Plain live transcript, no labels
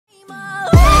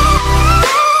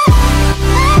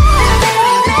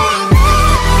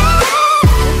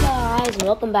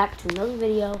welcome back to another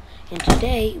video, and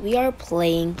today we are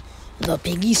playing the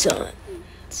Piggysons.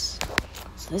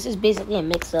 So this is basically a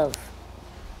mix of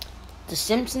the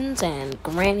Simpsons and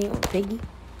Granny or Piggy.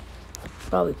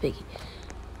 Probably Piggy.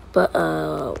 But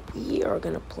we are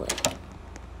gonna play.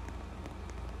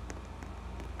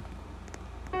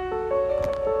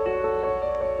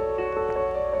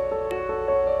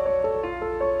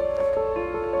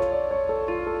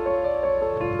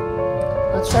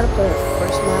 Let's try to play the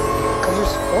first map, because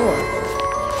there's 4.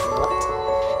 What?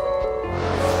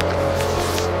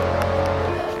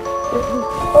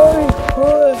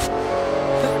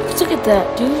 Look at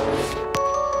that, dude.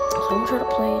 So I'm trying to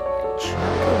play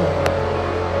chapter 1.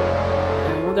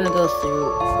 And we're going to go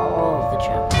through all of the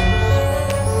chapters.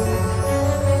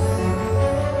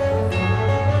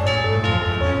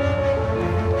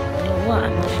 You know what?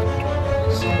 I'm not sure.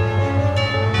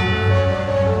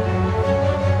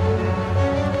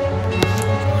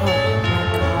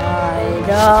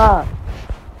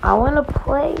 I want to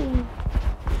play.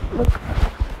 Look.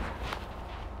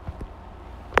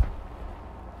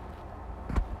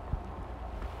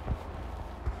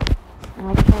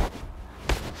 I can't.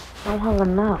 I don't have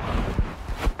enough.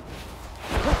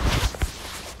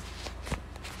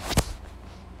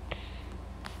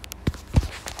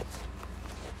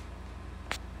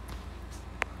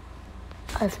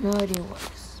 I have no idea what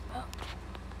this is about.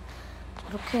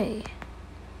 But okay.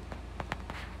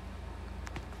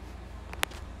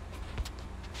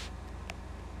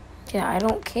 Yeah, I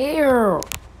don't care.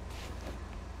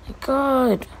 My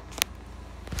God.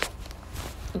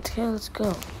 Okay, let's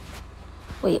go.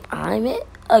 Wait, I'm it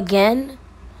again?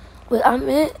 Wait, I'm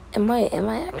it? Am I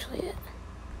actually it?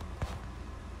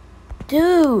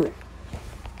 Dude,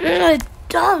 a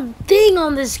dumb thing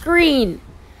on the screen.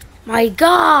 My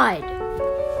God.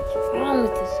 What's wrong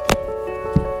with this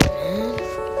game?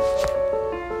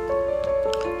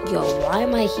 Yo, why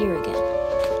am I here again?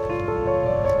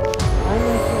 Why am I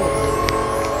here?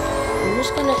 We're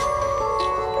just gonna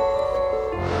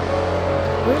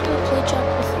play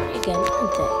chapter 3 again,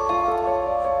 aren't they?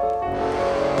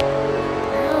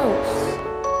 House.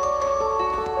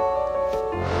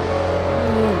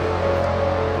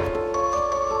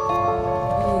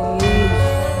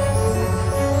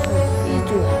 Please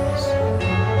do house.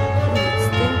 Please,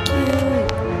 thank you.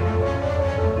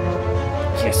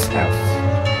 Yes, house.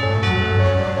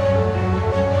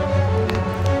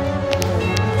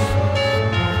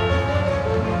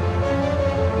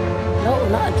 No,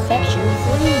 not infection,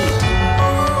 please.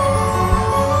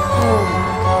 Oh my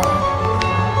God.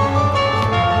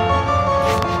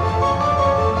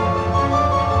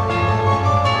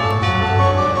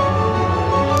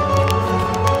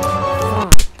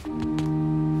 Fine.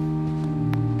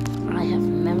 I have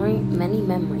many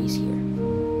memories here.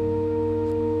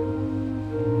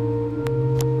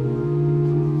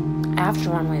 I have to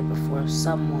run away before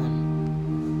someone.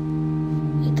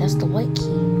 Wait, that's the white key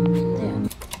in there.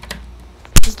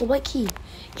 It's the white key.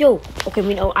 Yo, okay,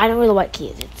 I know where the white key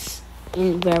is. It's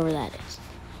in wherever that is.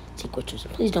 Take pictures.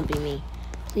 Please don't be me.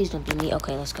 Please don't be me.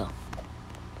 Okay, let's go.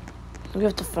 We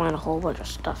have to find a whole bunch of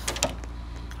stuff.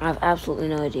 I have absolutely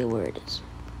no idea where it is.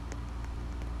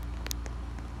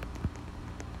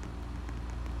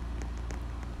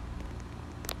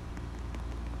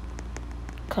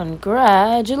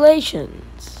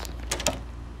 Congratulations.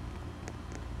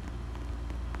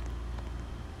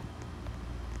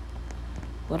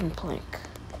 Wooden plank.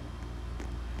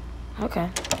 Okay.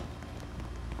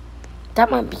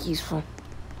 That might be useful.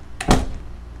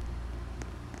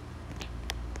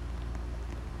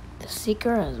 The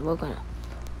seeker is woken up.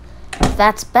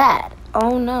 That's bad.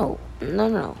 Oh no.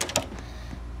 No.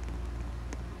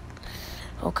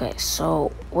 Okay,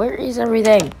 so where is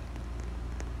everything?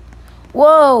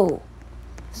 Whoa!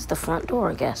 This is the front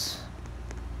door, I guess.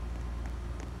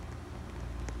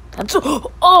 That's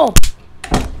oh!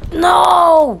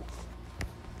 No!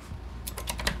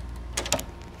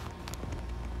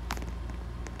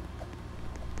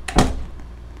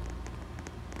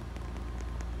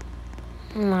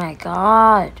 Oh my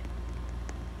God.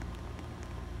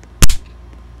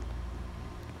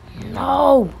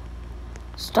 No!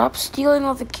 Stop stealing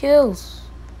all the kills.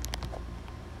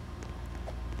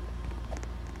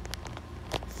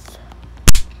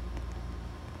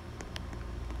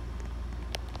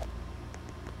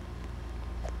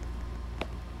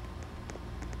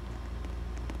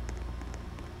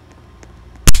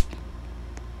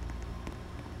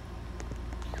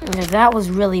 That was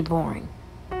really boring.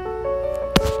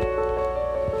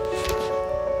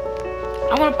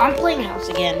 I'm playing house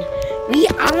again.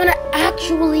 I want to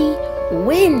actually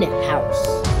win house.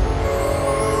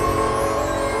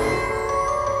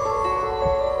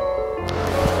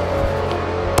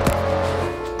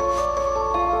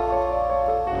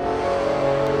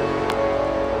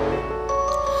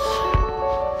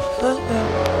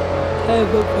 I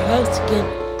go for house again.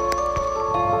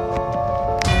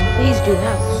 Please do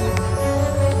house.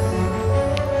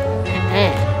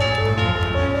 Yeah.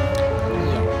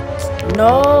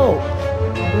 No!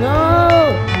 No!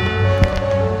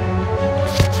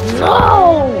 No!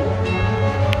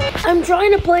 I'm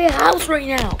trying to play a house right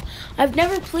now. I've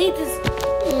never played this.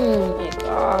 Oh my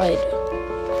god.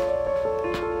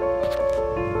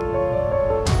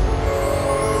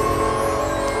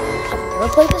 I've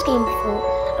never played this game before.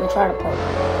 I'm trying to play it.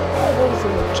 Every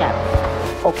single chapter.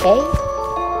 Okay?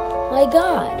 My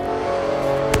god.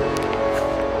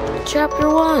 Chapter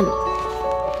 1.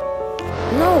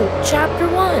 No, chapter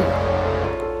 1.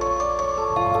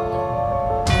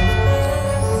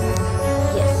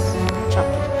 Yes,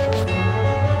 chapter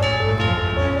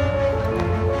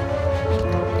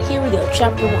 1. Here we go,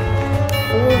 chapter 1.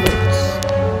 4 roots.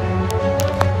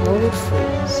 Mode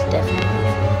freeze, definitely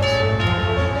freeze.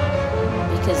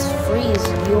 Because freeze,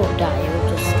 you won't die, you'll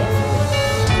just get freeze.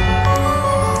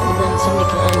 And then somebody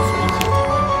can unfreeze you.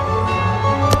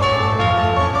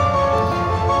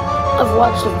 I've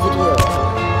watched a video.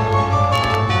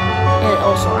 And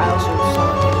also, I also saw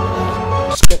the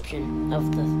description of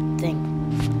the thing.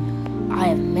 I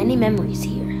have many memories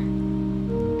here.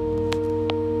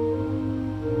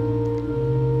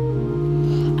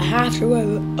 I have to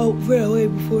run away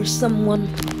before something.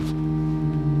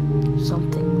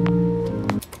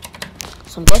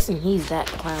 So I'm guessing he's that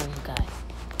clown guy.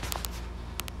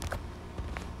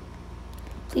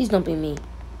 Please don't be me.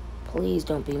 Please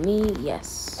don't be me.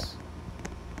 Yes.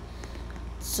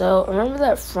 So, remember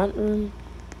that front room?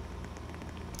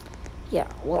 Yeah,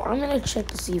 well, I'm gonna check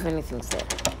to see if anything's there.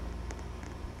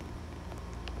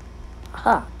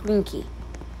 Aha, green key.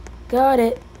 Got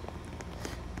it.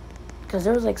 Because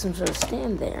there was like some sort of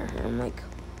stand there. And I'm like,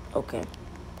 okay.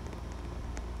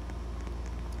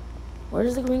 Where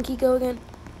does the green key go again?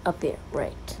 Up here,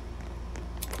 right.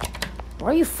 Why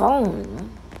are you following me, man?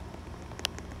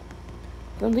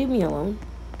 Don't leave me alone.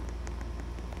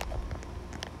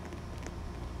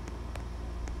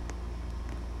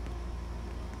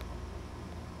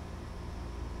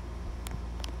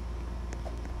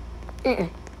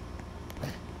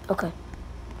 Okay.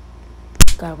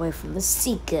 Got away from the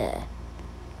seeker.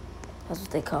 That's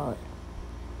what they call it.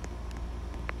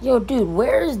 Yo, dude,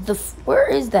 where is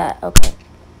that? Okay.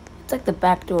 It's like the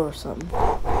back door or something.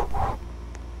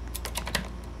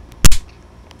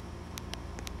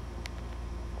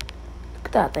 Look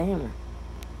at that, the hammer.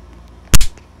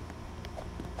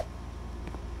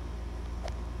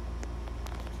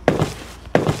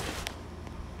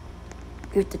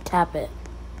 You have to tap it.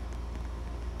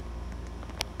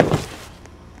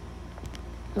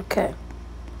 Okay.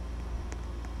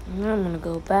 Now I'm gonna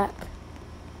go back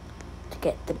to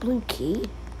get the blue key.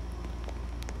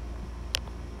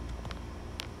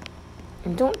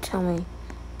 And don't tell me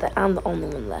that I'm the only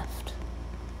one left.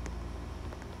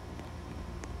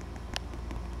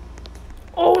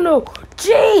 Oh no!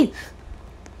 Jeez!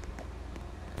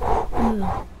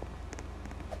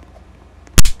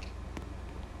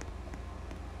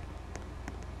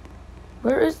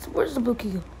 Where's the blue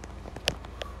key go?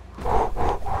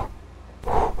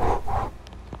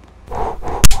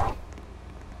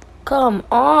 Come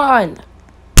on!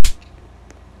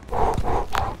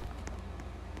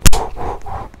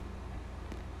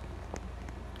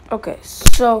 Okay,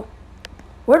 so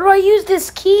where do I use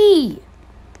this key?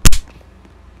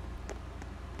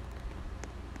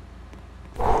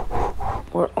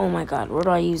 Oh my god, where do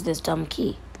I use this dumb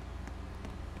key?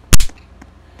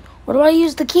 Where do I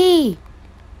use the key?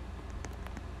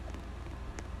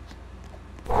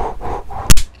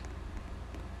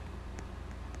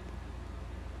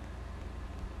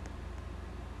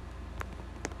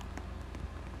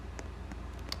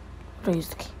 Where do I use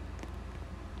the key?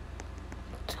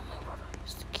 Tell me where do I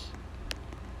use the key?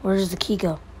 Where does the key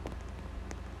go?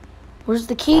 Where's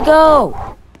the key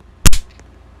go?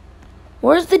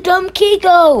 Where's the dumb key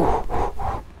go?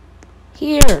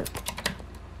 Here.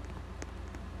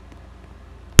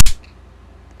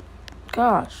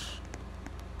 Gosh.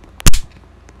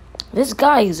 This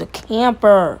guy is a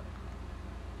camper.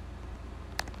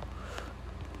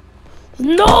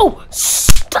 No!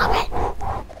 Stop it!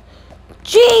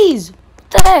 Jeez! What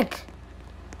the heck?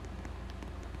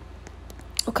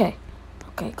 Okay.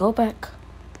 Okay, go back.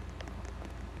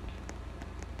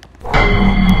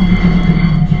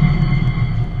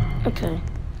 Okay.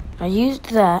 I used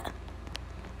that.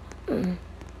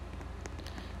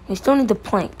 We still need the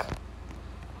plank.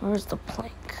 Where's the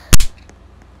plank?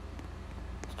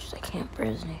 It's just a camper,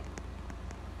 isn't he?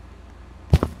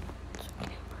 It's a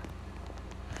camper.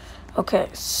 Okay,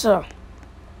 so.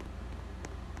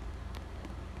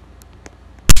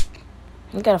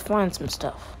 You gotta find some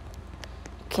stuff.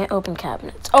 Can't open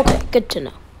cabinets. Okay, good to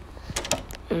know.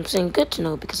 I'm saying good to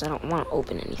know because I don't want to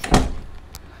open anything.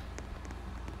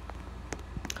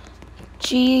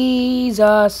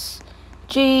 Jesus.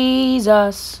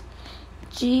 Jesus.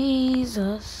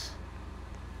 Jesus.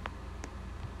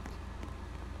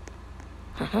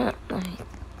 Haha, nice.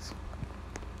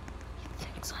 He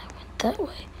thinks I went that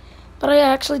way. But I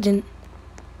actually didn't.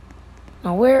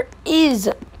 Now where is...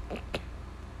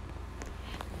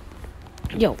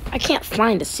 Yo, I can't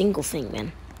find a single thing,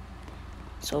 man.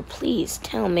 So please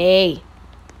tell me.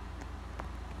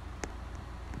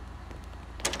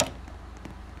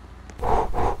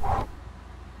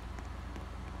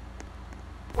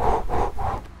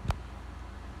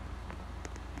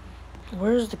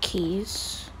 Where's the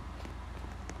keys?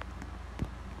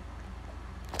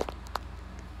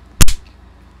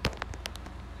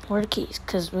 Where are the keys?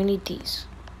 Because we need these.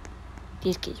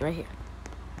 These keys right here.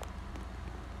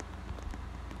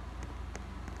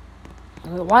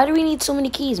 Why do we need so many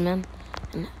keys, man?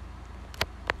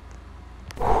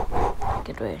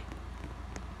 Good way.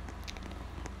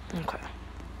 Okay.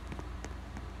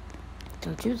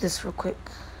 Gonna do this real quick.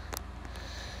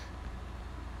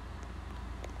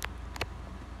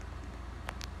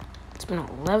 It's been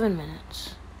 11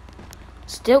 minutes.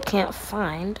 Still can't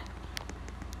find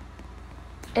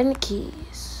any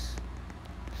keys.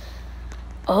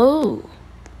 Oh.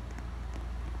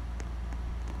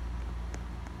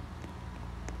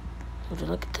 Would you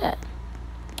look at that?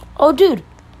 Oh, dude.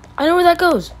 I know where that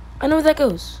goes. I know where that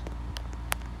goes.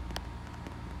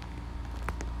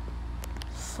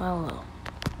 Follow.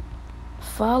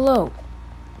 Follow.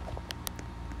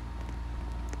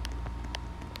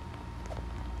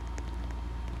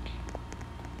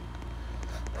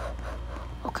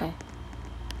 Okay.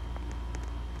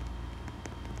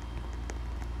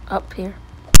 Up here.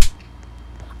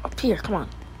 Up here, come on.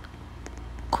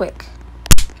 Quick.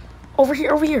 Over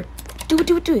here, over here. Do it,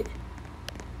 do it, do it.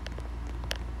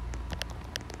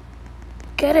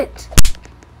 Get it.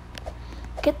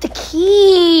 Get the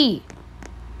key.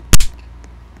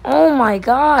 Oh my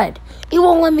god. It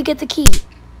won't let me get the key.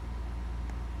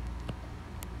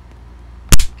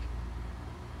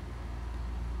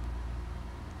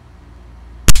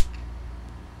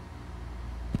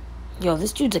 Yo,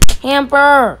 this dude's a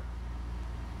camper.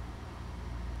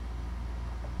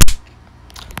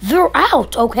 They're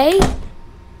out, okay?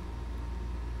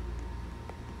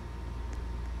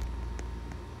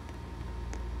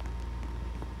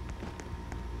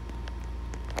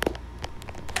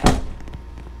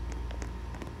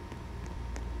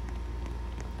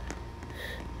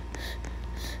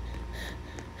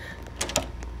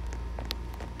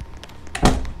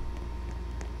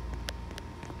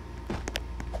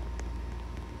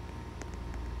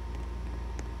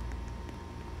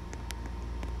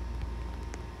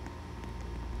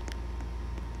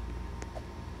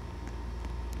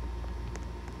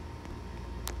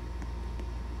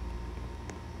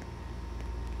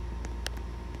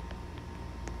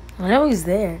 I know he's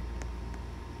there.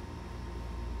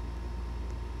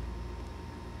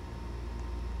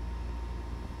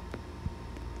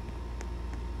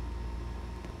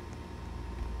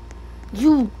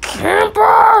 You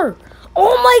camper!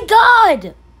 Oh my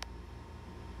god!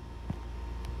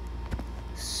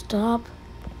 Stop,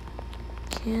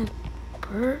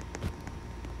 camper.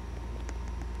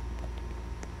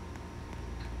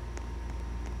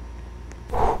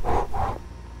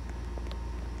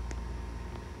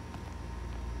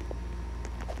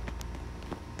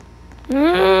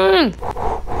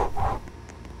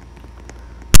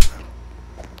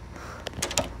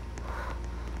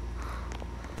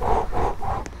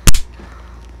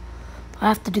 I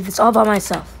have to do this all by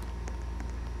myself.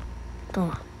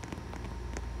 Come on.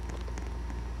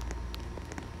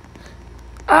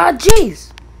 Ah,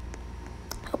 jeez!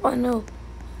 Hope I know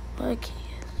what key is.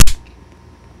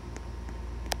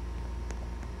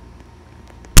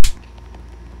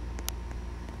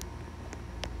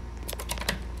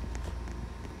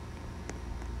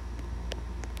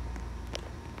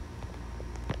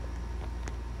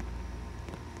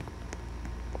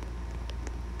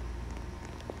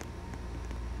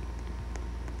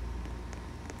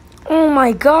 Oh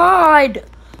my god!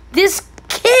 This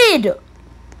kid!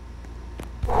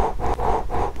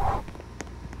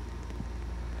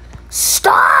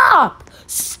 Stop!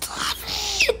 Stop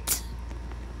it!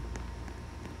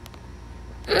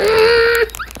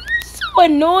 So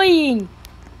annoying!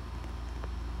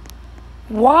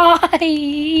 Why?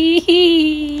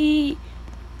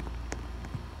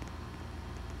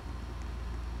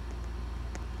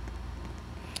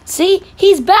 See?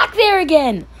 He's back there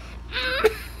again!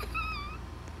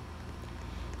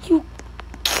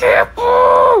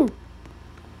 Careful!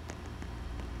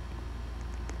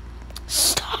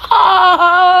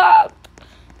 Stop!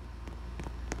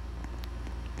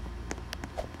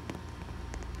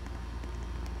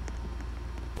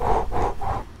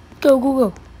 Go, go,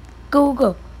 go. Go,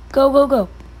 go, go, go, go.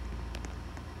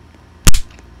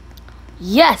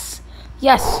 Yes!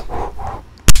 Yes!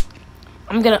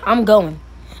 I'm going.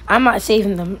 I'm not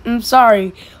saving them. I'm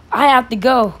sorry. I have to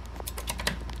go.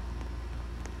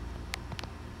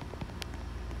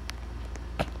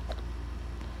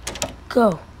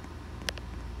 Go.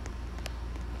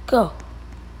 Go.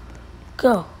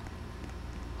 Go.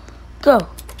 Go.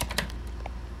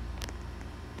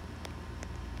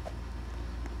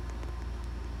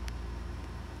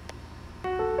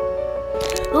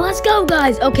 Let's go,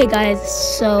 guys. Okay, guys,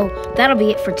 so that'll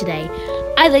be it for today.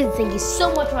 I'd like to thank you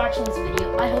so much for watching this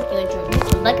video. I hope you enjoyed. Make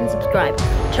sure to like and subscribe.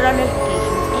 Turn on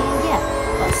notifications. And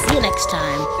yeah, I'll see you next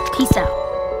time. Peace out.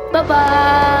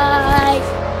 Bye-bye.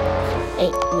 Hey,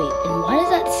 wait, and why does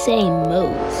that say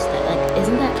Moe's?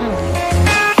 Isn't that kind of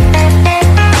weird?